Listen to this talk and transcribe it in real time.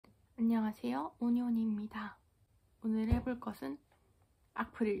안녕하세요, 오니오니입니다. 오늘 해볼 것은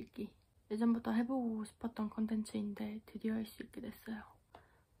악플 읽기. 예전부터 해보고 싶었던 컨텐츠인데 드디어 할 수 있게 됐어요.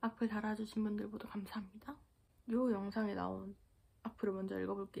 악플 달아주신 분들 모두 감사합니다. 이 영상에 나온 악플을 먼저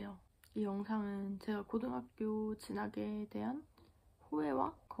읽어볼게요. 이 영상은 제가 고등학교 진학에 대한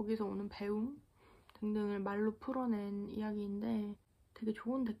후회와 거기서 오는 배움 등등을 말로 풀어낸 이야기인데 되게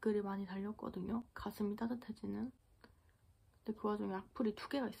좋은 댓글이 많이 달렸거든요. 가슴이 따뜻해지는. 근데 그 와중에 악플이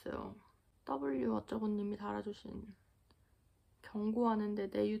 2개가 있어요. W 어쩌고님이 달아주신 경고하는데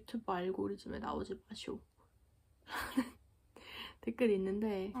내 유튜브 알고리즘에 나오지 마쇼 라는 댓글이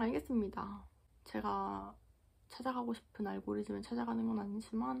있는데 알겠습니다. 제가 찾아가고 싶은 알고리즘을 찾아가는 건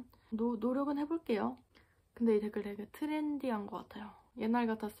아니지만 노력은 해볼게요. 근데 이 댓글 되게 트렌디한 것 같아요. 옛날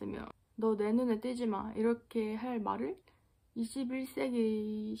같았으면 너 내 눈에 띄지 마 이렇게 할 말을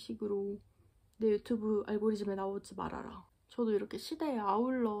 21세기식으로 내 유튜브 알고리즘에 나오지 말아라. 저도 이렇게 시대에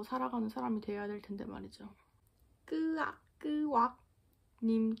아울러 살아가는 사람이 돼야 될 텐데 말이죠. 끄악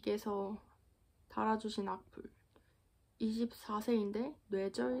님께서 달아주신 악플. 24세인데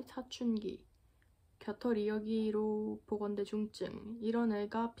뇌절 사춘기. 겨털 이야기로 보건대 중증. 이런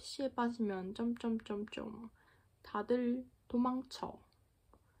애가 PC에 빠지면 점점점점. 다들 도망쳐.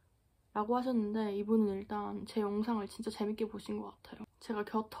 라고 하셨는데 이분은 일단 제 영상을 진짜 재밌게 보신 것 같아요. 제가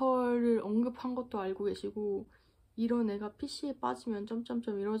겨털을 언급한 것도 알고 계시고 이런 애가 PC에 빠지면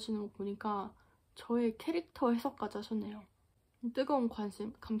점점점 이러지는 거 보니까 저의 캐릭터 해석까지 하셨네요. 뜨거운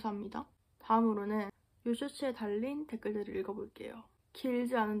관심 감사합니다. 다음으로는 이 쇼츠에 달린 댓글들을 읽어볼게요.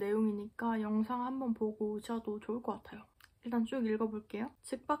 길지 않은 내용이니까 영상 한번 보고 오셔도 좋을 것 같아요. 일단 쭉 읽어볼게요.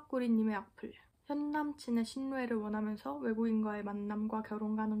 즉박구리님의 악플. 현 남친의 신뢰를 원하면서 외국인과의 만남과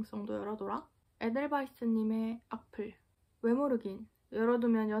결혼 가능성도 열어둬라. 에델바이스님의 악플. 왜 모르긴.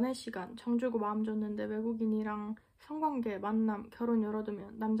 열어두면 연애 시간, 정 주고 마음 줬는데 외국인이랑 성관계, 만남, 결혼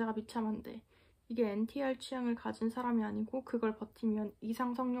열어두면 남자가 비참한데 이게 NTR 취향을 가진 사람이 아니고 그걸 버티면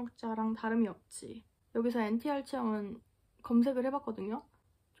이상성욕자랑 다름이 없지. 여기서 NTR 취향은 검색을 해봤거든요.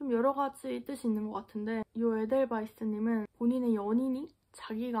 좀 여러 가지 뜻이 있는 것 같은데 이 에델바이스님은 본인의 연인이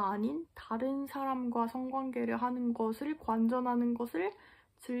자기가 아닌 다른 사람과 성관계를 하는 것을 관전하는 것을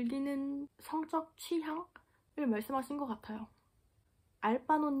즐기는 성적 취향을 말씀하신 것 같아요.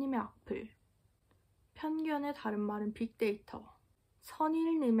 알바노님의 악플. 편견의 다른 말은 빅데이터.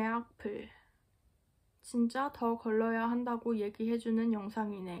 선일님의 악플. 진짜 더 걸러야 한다고 얘기해주는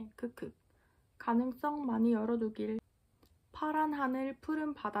영상이네. 크크. 가능성 많이 열어두길. 파란 하늘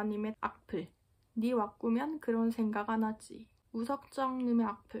푸른 바다님의 악플. 네 와꾸면 그런 생각 안 하지. 우석정님의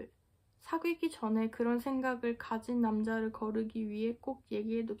악플. 사귀기 전에 그런 생각을 가진 남자를 거르기 위해 꼭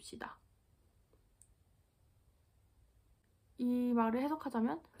얘기해둡시다. 이 말을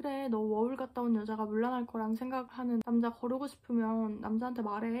해석하자면 그래 너 워울 갔다 온 여자가 물러날 거라는 생각을 하는 남자 거르고 싶으면 남자한테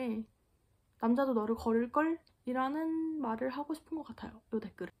말해. 남자도 너를 거를걸? 이라는 말을 하고 싶은 것 같아요. 이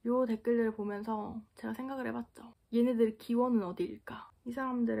댓글들을 보면서 제가 생각을 해봤죠. 얘네들의 기원은 어디일까? 이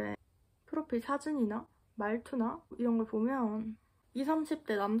사람들의 프로필 사진이나 말투나 이런 걸 보면 20,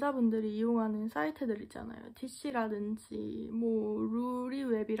 30대 남자분들이 이용하는 사이트들 있잖아요. DC라든지 뭐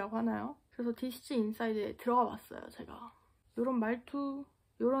루리웹이라고 하나요? 그래서 DC 인사이드에 들어가 봤어요, 제가. 이런 말투,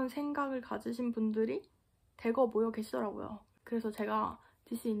 이런 생각을 가지신 분들이 대거 모여 계시더라고요. 그래서 제가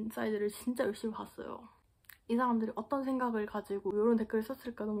DC 인사이드를 진짜 열심히 봤어요. 이 사람들이 어떤 생각을 가지고 이런 댓글을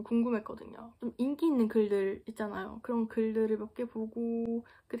썼을까 너무 궁금했거든요. 좀 인기 있는 글들 있잖아요. 그런 글들을 몇 개 보고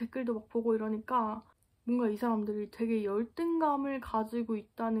그 댓글도 막 보고 이러니까 뭔가 이 사람들이 되게 열등감을 가지고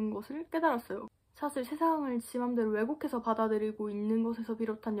있다는 것을 깨달았어요. 사실 세상을 지 맘대로 왜곡해서 받아들이고 있는 것에서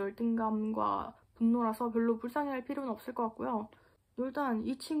비롯한 열등감과 분노라서 별로 불쌍해할 필요는 없을 것 같고요. 일단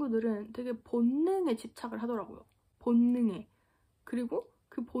이 친구들은 되게 본능에 집착을 하더라고요. 본능에. 그리고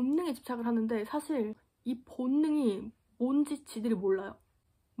그 본능에 집착을 하는데 사실 이 본능이 뭔지 지들이 몰라요.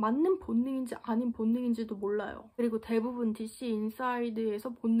 맞는 본능인지 아닌 본능인지도 몰라요. 그리고 대부분 DC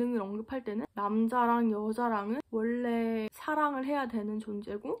인사이드에서 본능을 언급할 때는 남자랑 여자랑은 원래 사랑을 해야 되는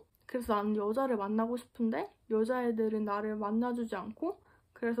존재고 그래서 나는 여자를 만나고 싶은데 여자애들은 나를 만나주지 않고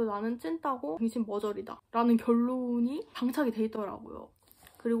그래서 나는 찐따고 당신 머저리다 라는 결론이 장착이 돼 있더라고요.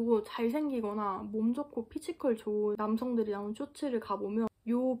 그리고 잘생기거나 몸 좋고 피지컬 좋은 남성들이 나온 쇼츠를 가보면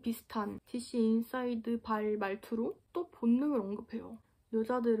요 비슷한 DC 인사이드 발 말투로 또 본능을 언급해요.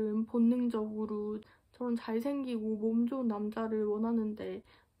 여자들은 본능적으로 저런 잘생기고 몸 좋은 남자를 원하는데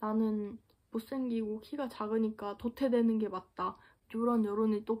나는 못생기고 키가 작으니까 도태되는 게 맞다. 이런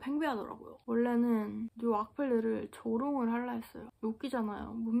여론이 또 팽배하더라고요. 원래는 이 악플들을 조롱을 하려 했어요.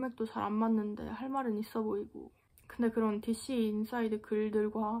 웃기잖아요. 문맥도 잘 안 맞는데 할 말은 있어 보이고. 근데 그런 DC 인사이드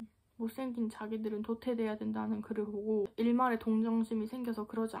글들과 못생긴 자기들은 도태돼야 된다는 글을 보고 일말의 동정심이 생겨서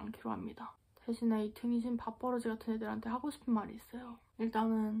그러지 않기로 합니다. 대신에 이 등신 밥버러지 같은 애들한테 하고 싶은 말이 있어요.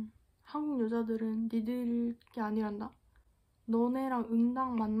 일단은 한국 여자들은 니들이 아니란다. 너네랑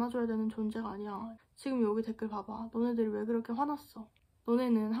응당 만나줘야 되는 존재가 아니야. 지금 여기 댓글 봐봐. 너네들이 왜 그렇게 화났어?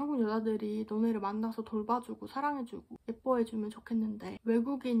 너네는 한국 여자들이 너네를 만나서 돌봐주고 사랑해주고 예뻐해주면 좋겠는데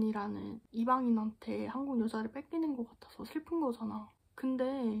외국인이라는 이방인한테 한국 여자를 뺏기는 것 같아서 슬픈 거잖아.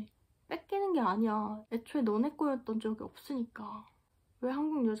 근데 뺏기는 게 아니야. 애초에 너네 거였던 적이 없으니까. 왜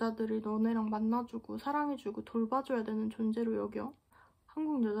한국 여자들이 너네랑 만나주고 사랑해주고 돌봐줘야 되는 존재로 여겨?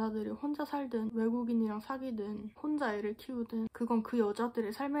 한국 여자들이 혼자 살든 외국인이랑 사귀든 혼자 애를 키우든 그건 그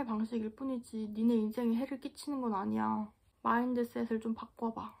여자들의 삶의 방식일 뿐이지 니네 인생에 해를 끼치는 건 아니야. 마인드셋을 좀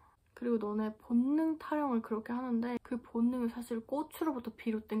바꿔봐. 그리고 너네 본능 타령을 그렇게 하는데 그 본능은 사실 꽃으로부터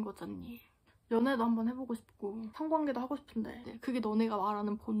비롯된 거잖니. 연애도 한번 해보고 싶고 성관계도 하고 싶은데 그게 너네가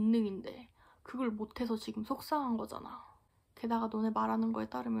말하는 본능인데 그걸 못해서 지금 속상한 거잖아. 게다가 너네 말하는 거에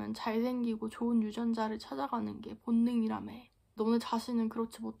따르면 잘생기고 좋은 유전자를 찾아가는 게 본능이라며. 너네 자신은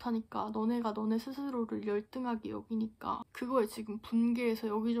그렇지 못하니까 너네가 너네 스스로를 열등하게 여기니까 그거에 지금 분개해서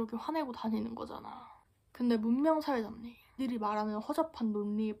여기저기 화내고 다니는 거잖아. 근데 문명사회잖니. 들이 말하는 허접한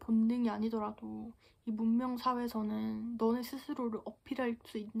논리의 본능이 아니더라도 이 문명사회에서는 너네 스스로를 어필할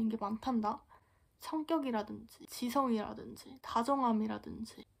수 있는 게 많단다. 성격이라든지 지성이라든지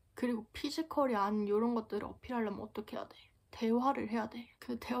다정함이라든지 그리고 피지컬이 아닌 이런 것들을 어필하려면 어떻게 해야 돼? 대화를 해야 돼.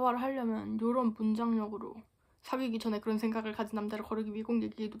 그 대화를 하려면 이런 문장력으로 사귀기 전에 그런 생각을 가진 남자를 거르기 위해 꼭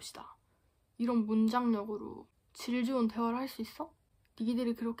얘기해둡시다. 이런 문장력으로 질 좋은 대화를 할 수 있어?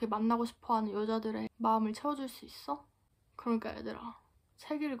 니들이 그렇게 만나고 싶어하는 여자들의 마음을 채워줄 수 있어? 그러니까 얘들아,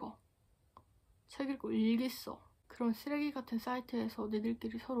 책 읽어. 책 읽고 일기 써. 그런 쓰레기 같은 사이트에서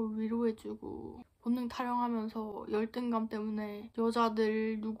니들끼리 서로 위로해주고 본능 타령하면서 열등감 때문에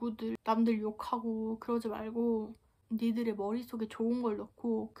여자들, 누구들, 남들 욕하고 그러지 말고 니들의 머릿속에 좋은 걸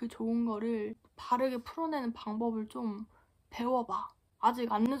넣고 그 좋은 거를 바르게 풀어내는 방법을 좀 배워봐.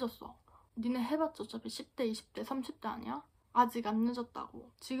 아직 안 늦었어. 니네 해봤자 어차피 10대, 20대, 30대 아니야? 아직 안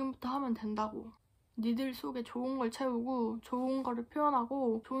늦었다고. 지금부터 하면 된다고. 니들 속에 좋은 걸 채우고 좋은 거를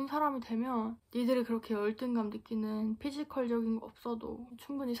표현하고 좋은 사람이 되면 니들이 그렇게 열등감 느끼는 피지컬적인 거 없어도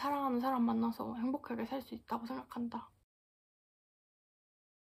충분히 사랑하는 사람 만나서 행복하게 살 수 있다고 생각한다.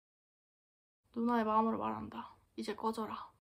 누나의 마음으로 말한다. 이제 꺼져라.